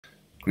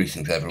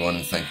Greetings everyone,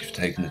 and thank you for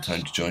taking the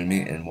time to join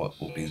me in what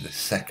will be the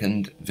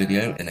second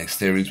video in a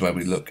series where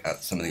we look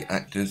at some of the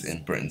actors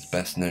in Britain's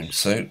best known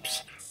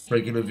soaps.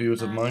 Regular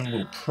viewers of mine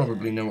will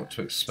probably know what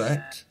to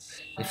expect.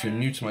 If you're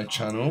new to my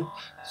channel,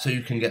 so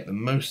you can get the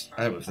most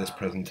out of this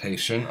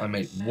presentation, I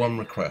make one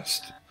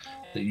request: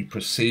 that you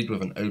proceed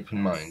with an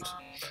open mind.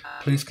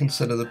 Please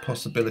consider the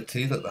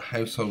possibility that the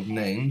household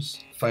names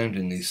found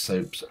in these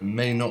soaps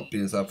may not be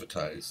as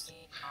advertised.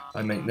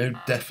 I make no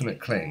definite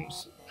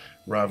claims.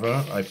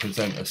 Rather, I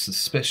present a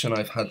suspicion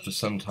I've had for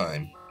some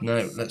time.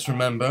 Now, let's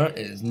remember, it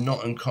is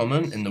not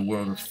uncommon in the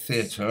world of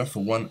theatre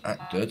for one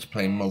actor to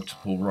play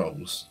multiple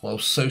roles. While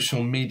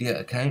social media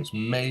accounts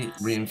may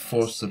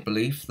reinforce the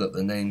belief that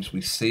the names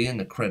we see in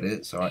the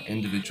credits are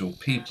individual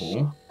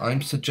people,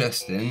 I'm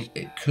suggesting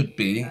it could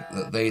be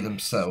that they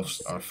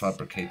themselves are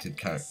fabricated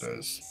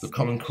characters. The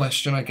common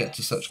question I get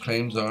to such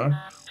claims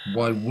are,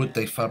 why would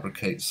they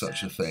fabricate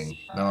such a thing?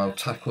 Now, I'll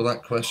tackle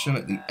that question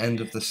at the end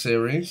of the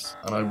series,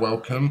 and I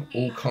welcome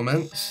all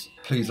comments.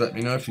 Please let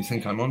me know if you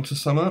think I'm onto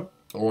something,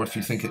 or if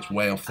you think it's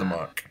way off the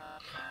mark.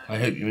 I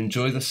hope you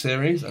enjoy the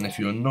series, and if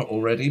you are not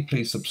already,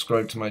 please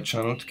subscribe to my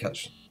channel to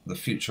catch the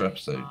future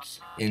episodes.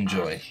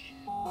 Enjoy.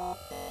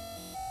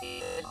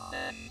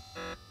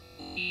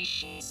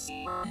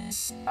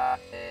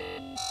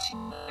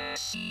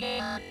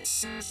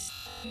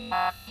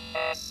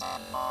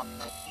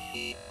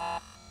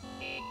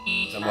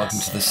 And welcome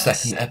to the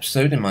second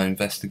episode in my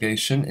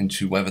investigation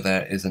into whether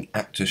there is an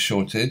actor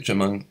shortage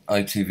among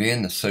ITV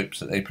and the soaps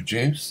that they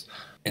produce.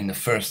 In the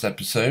first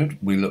episode,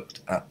 we looked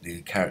at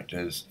the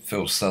characters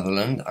Phil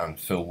Sutherland and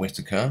Phil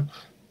Whittaker,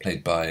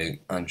 played by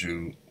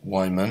Andrew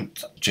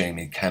Wymont,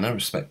 Jamie Kenner,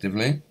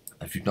 respectively.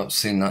 If you've not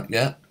seen that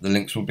yet, the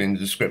links will be in the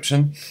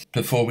description.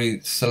 Before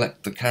we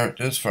select the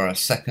characters for our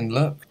second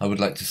look, I would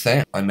like to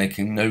say I'm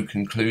making no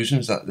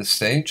conclusions at this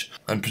stage.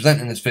 I'm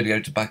presenting this video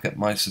to back up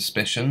my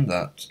suspicion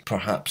that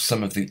perhaps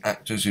some of the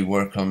actors who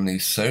work on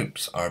these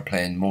soaps are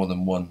playing more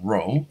than one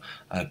role,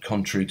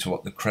 contrary to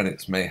what the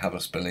credits may have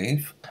us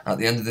believe. At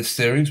the end of this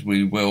series,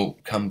 we will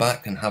come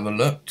back and have a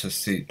look to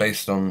see,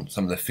 based on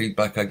some of the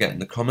feedback I get in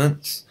the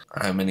comments,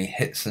 how many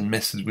hits and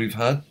misses we've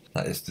had.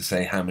 That is to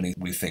say, how many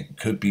we think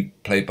could be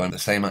played by the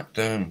same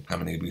actor and how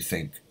many we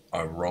think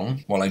are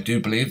wrong. While I do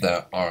believe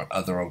there are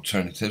other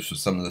alternatives for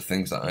some of the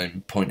things that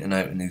I'm pointing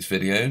out in these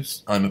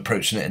videos, I'm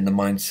approaching it in the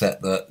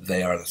mindset that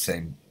they are the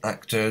same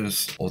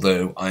actors.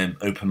 Although I am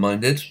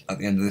open-minded, at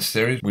the end of this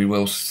series we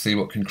will see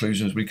what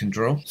conclusions we can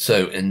draw.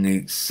 So in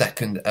the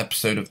second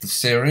episode of the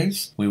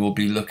series, we will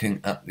be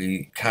looking at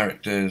the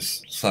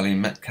characters Sally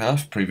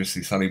Metcalfe,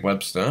 previously Sally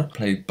Webster,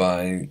 played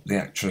by the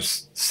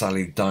actress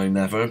Sally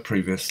Dynevor,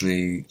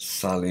 previously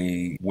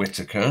Sally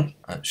Whittaker.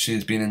 She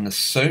has been in the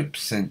soap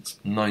since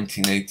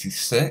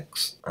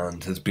 1986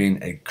 and has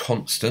been a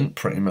constant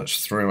pretty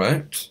much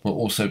throughout. We'll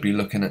also be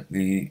looking at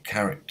the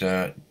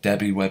character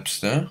Debbie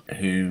Webster,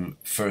 who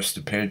first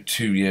appeared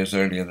 2 years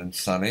earlier than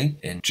Sally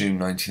in June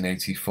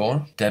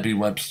 1984. Debbie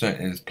Webster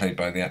is played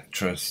by the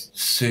actress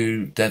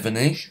Sue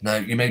Devaney. Now,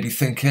 you may be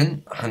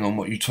thinking, hang on,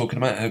 what are you talking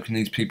about? How can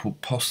these people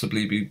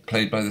possibly be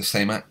played by the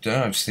same actor?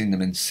 I've seen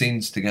them in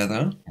scenes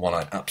together. While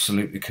I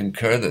absolutely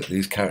concur that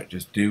these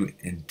characters do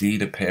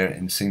indeed appear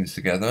in scenes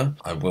together,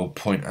 I will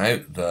point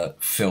out that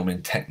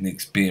filming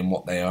techniques being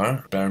what they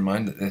are, bear in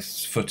mind that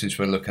this footage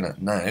we're looking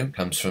at now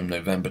comes from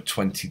November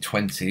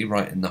 2020,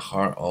 right in the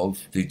heart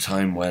of the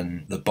time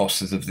when the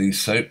bosses of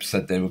these soaps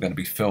said they were going to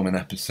be filming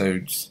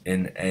episodes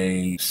in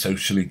a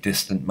socially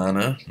distant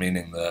manner,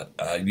 meaning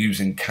that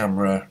using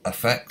camera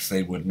effects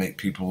they would make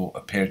people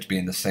appear to be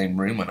in the same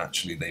room when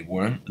actually they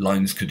weren't.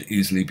 Lines could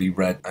easily be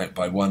read out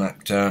by one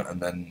actor and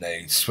then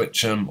they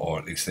switch them, or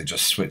at least they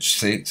just switch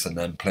seats and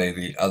then play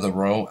the other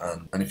role.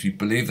 And if you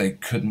believe they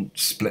couldn't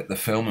split the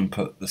film and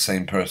put the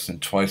same person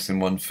twice in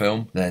one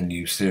film, then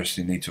you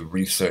seriously need to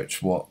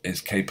research what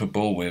is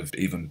capable with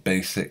even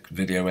basic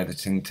video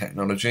editing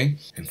technology.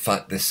 In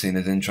fact, this scene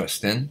is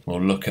interesting.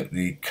 We'll look at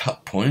the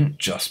cut point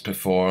just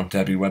before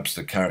Debbie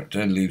Webster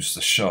character leaves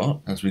the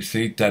shot. As we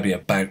see Debbie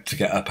about to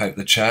get up out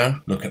the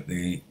chair, look at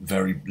the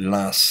very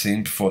last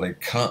scene before they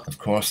cut. Of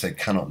course, they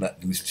cannot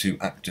let these two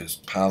actors'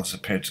 paths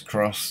appear to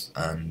cross,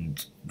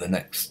 and the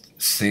next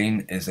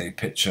scene is a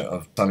picture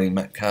of Sally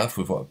Metcalfe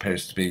with what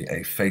appears to be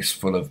a face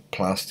full of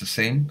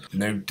plasticine.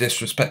 No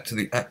disrespect to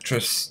the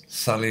actress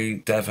Sally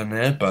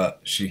Dynevor, but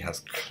she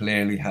has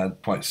clearly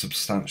had quite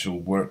substantial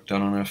work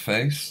done on her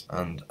face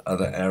and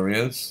other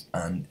areas,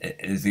 and it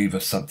is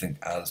either something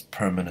as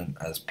permanent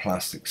as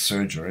plastic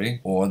surgery,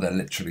 or they're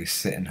literally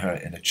sitting her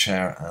in a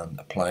chair and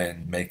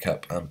applying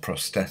makeup and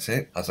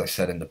prosthetic. As I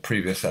said in the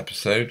previous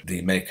episode,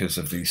 the makers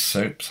of these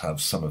soaps have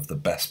some of the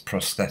best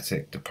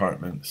prosthetic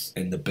departments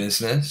in the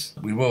business.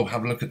 series. We will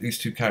have a look at these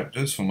two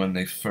characters from when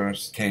they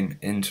first came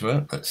into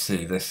it. Let's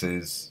see, this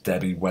is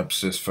Debbie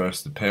Webster's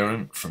first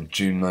appearance from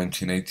June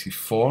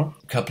 1984.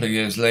 A couple of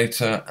years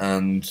later,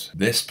 and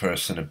this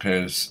person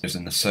appears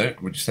in the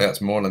soap. Would you say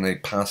that's more than a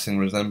passing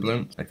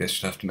resemblance? I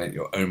guess you'd have to make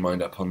your own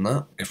mind up on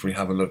that. If we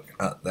have a look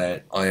at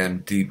their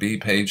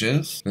IMDb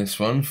pages, this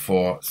one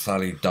for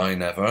Sally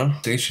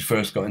Dynevor. See, she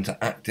first got into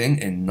acting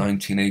in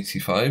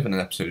 1985 in an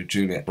episode of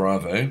Juliet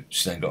Bravo.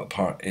 She then got a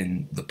part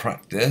in The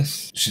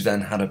Practice. She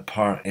then had a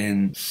part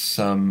in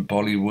some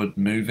Bollywood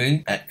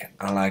movie, Ek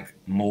Alag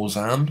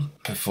Morzam,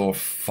 before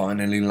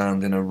finally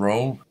landing a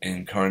role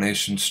in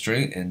Coronation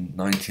Street in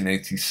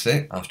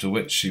 1986, after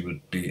which she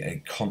would be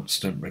a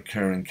constant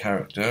recurring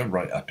character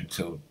right up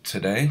until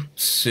today.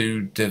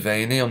 Sue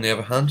Devaney, on the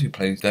other hand, who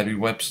plays Debbie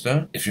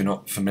Webster. If you're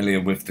not familiar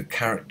with the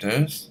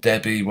characters,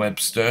 Debbie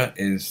Webster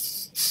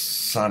is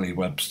Sally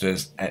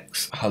Webster's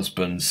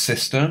ex-husband's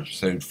sister,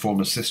 so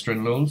former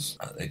sister-in-laws.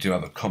 They do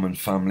have a common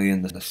family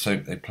in the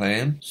soap they play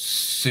in.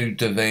 Sue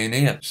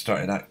Devaney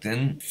started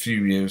acting a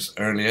few years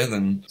earlier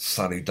than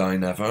Sally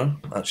Dynevor.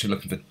 I'm actually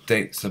looking for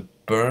dates of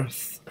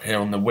birth. Here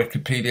on the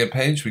Wikipedia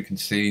page we can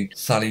see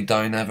Sally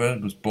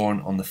Dynevor was born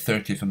on the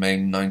 30th of May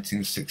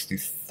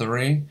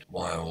 1963,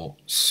 while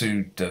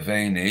Sue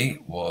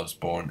Devaney was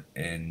born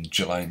in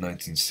July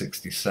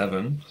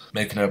 1967,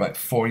 making her about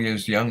 4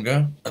 years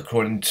younger.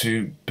 According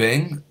to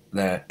Bing,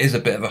 there is a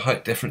bit of a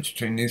height difference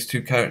between these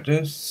two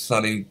characters.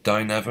 Sally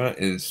Dynevor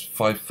is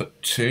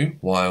 5'2",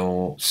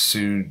 while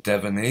Sue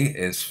Devaney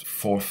is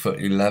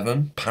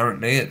 4'11".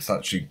 Apparently it's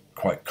actually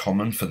quite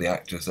common for the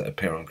actors that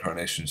appear on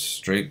Coronation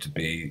Street to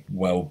be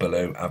well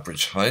below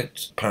average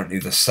height. Apparently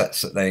the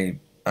sets that they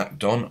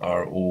act on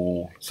are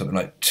all something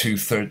like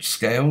 2/3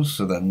 scales,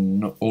 so then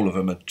not all of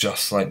them are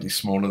just slightly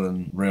smaller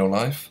than real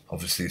life,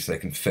 obviously, so they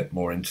can fit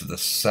more into the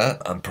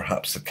set. And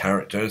perhaps the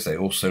characters, they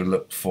also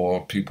look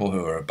for people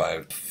who are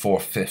about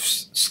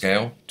 4/5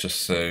 scale, just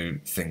so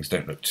things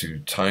don't look too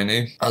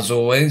tiny. As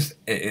always,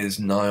 it is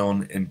nigh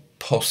on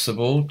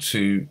impossible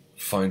to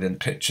find in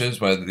pictures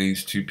whether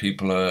these two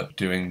people are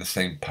doing the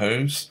same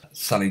pose.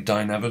 Sally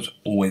Dynevor's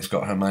always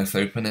got her mouth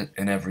open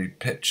in every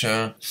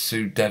picture.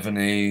 Sue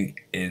Devaney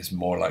is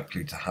more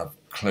likely to have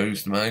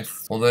closed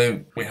mouth,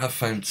 although we have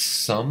found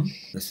some.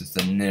 This is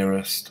the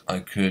nearest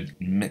I could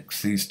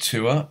mix these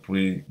two up.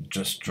 We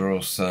just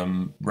draw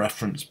some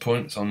reference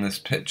points on this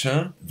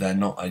picture. They're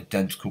not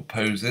identical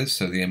poses,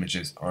 so the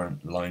images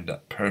aren't lined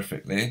up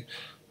perfectly.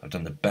 I've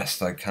done the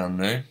best I can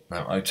though.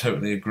 Now, I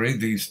totally agree,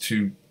 these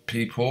two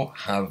people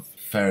have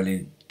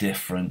fairly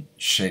different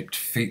shaped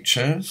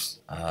features.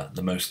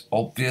 The most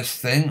obvious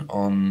thing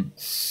on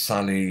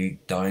Sally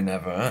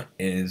Dynevor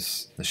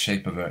is the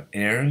shape of her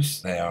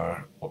ears. They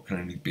are what can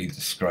only be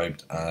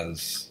described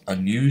as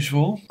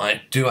unusual.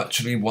 I do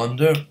actually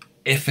wonder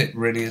if it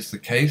really is the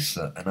case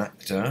that an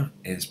actor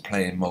is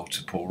playing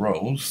multiple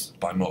roles.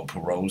 By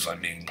multiple roles I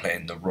mean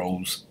playing the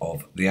roles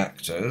of the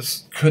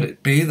actors. Could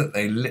it be that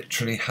they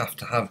literally have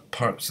to have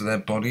parts of their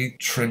body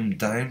trimmed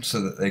down so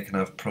that they can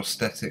have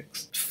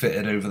prosthetics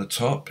fitted over the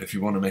top? If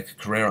you want to make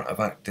a career out of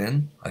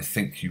acting, I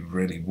think you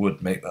really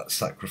would make that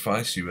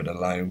sacrifice. You would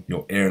allow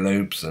your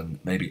earlobes and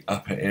maybe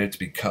upper ear to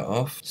be cut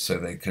off so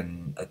they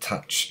can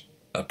attach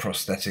a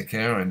prosthetic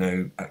ear. I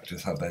know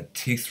actors have their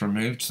teeth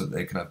removed so that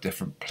they can have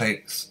different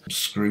plates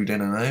screwed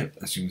in and out.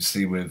 As you can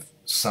see with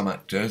some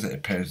actors, it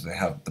appears they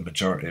have the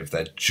majority of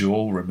their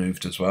jaw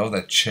removed as well,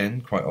 their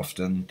chin. Quite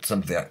often some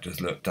of the actors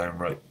look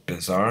downright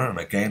bizarre, and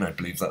again I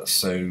believe that's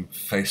so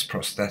face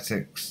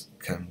prosthetics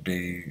can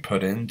be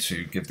put in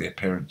to give the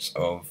appearance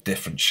of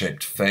different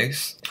shaped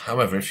face.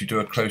 However, if you do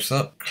a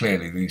close-up,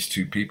 clearly these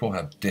two people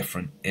have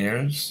different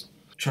ears.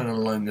 Trying to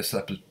line this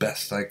up as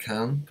best I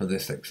can for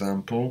this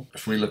example.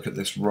 If we look at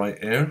this right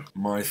ear,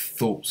 my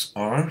thoughts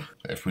are,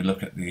 if we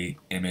look at the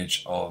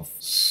image of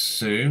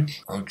Sue,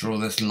 I'll draw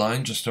this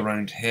line just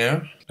around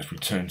here. If we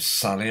turn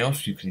Sally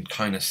off, you can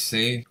kind of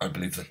see, I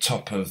believe the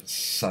top of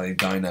Sally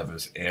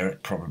Dynevor's ear,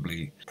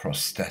 probably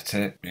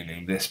prosthetic,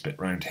 meaning this bit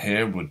round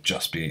here would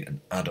just be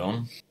an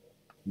add-on.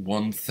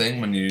 One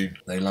thing,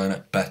 they line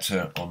up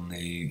better on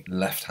the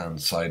left hand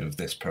side of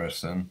this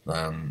person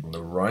than on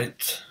the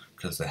right,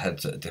 because the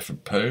head's at a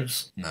different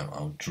pose. Now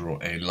I'll draw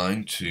a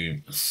line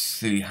to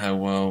see how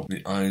well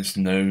the eyes,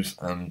 nose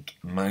and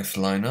mouth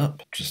line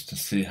up, just to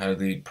see how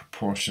the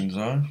proportions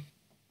are.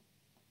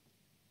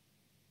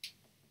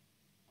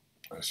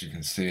 As you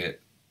can see,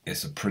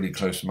 it's a pretty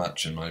close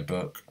match in my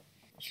book.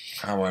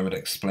 How I would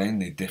explain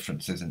the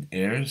differences in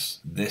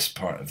ears: this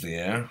part of the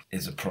ear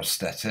is a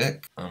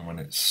prosthetic, and when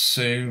it's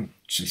Sue,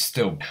 she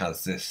still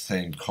has this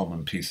same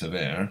common piece of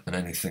ear, and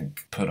anything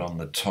put on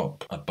the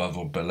top, above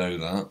or below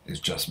that, is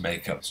just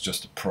makeup, it's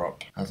just a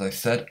prop. As I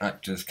said,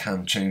 actors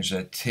can change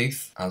their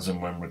teeth as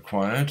and when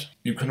required.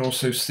 You can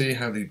also see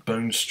how the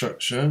bone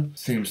structure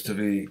seems to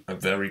be a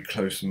very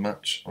close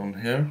match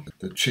on here.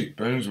 The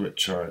cheekbones,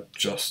 which are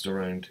just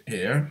around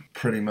here,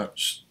 pretty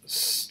much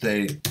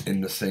stay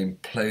in the same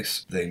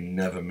place. They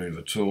never move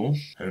at all.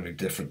 Only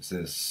difference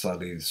is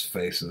Sally's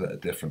face is at a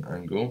different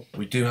angle.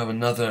 We do have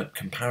another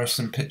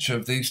comparison picture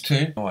of these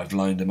two. Oh, I've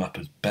lined them up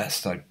as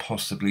best I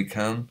possibly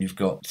can. You've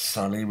got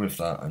Sally with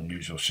that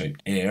unusual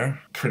shaped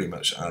ear. Pretty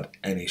much add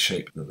any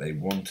shape that they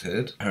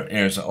wanted. Her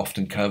ears are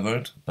often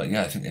covered, but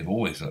yeah, I think they've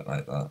always looked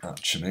like that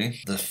actually.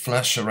 The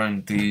flesh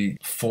around the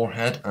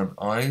forehead and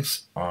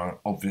eyes are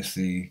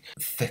obviously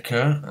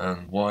thicker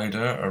and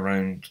wider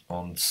around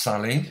on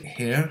Sally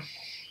here.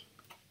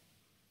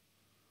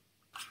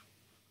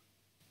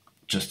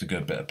 Just a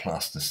good bit of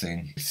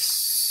plasticine.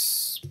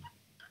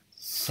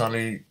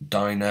 Sally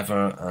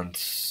Dynevor and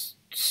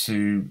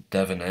Sue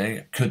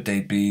Devaney. Could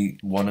they be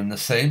one and the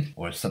same,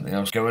 or is something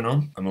else going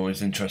on? I'm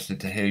always interested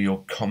to hear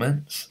your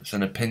comments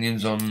and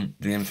opinions on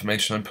the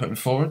information I'm putting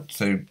forward,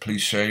 so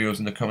please share yours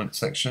in the comment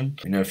section.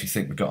 You know if you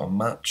think we got a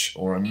match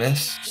or a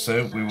miss.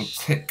 So we will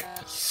tick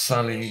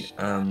Sally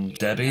and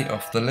Debbie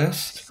off the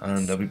list,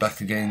 and I'll be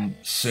back again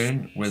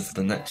soon with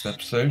the next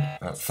episode.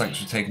 Thanks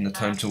for taking the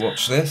time to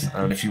watch this,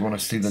 and if you want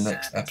to see the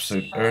next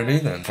episode early,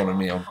 then follow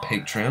me on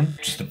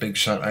Patreon. Just a big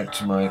shout out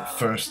to my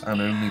first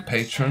and only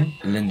patron,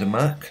 Linda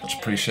Mack. Much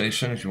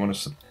appreciation. If you want to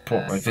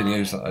support my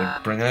videos that I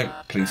bring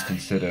out, please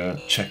consider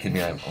checking me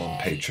out on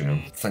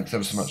Patreon. Thanks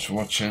ever so much for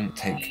watching.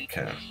 Take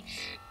care.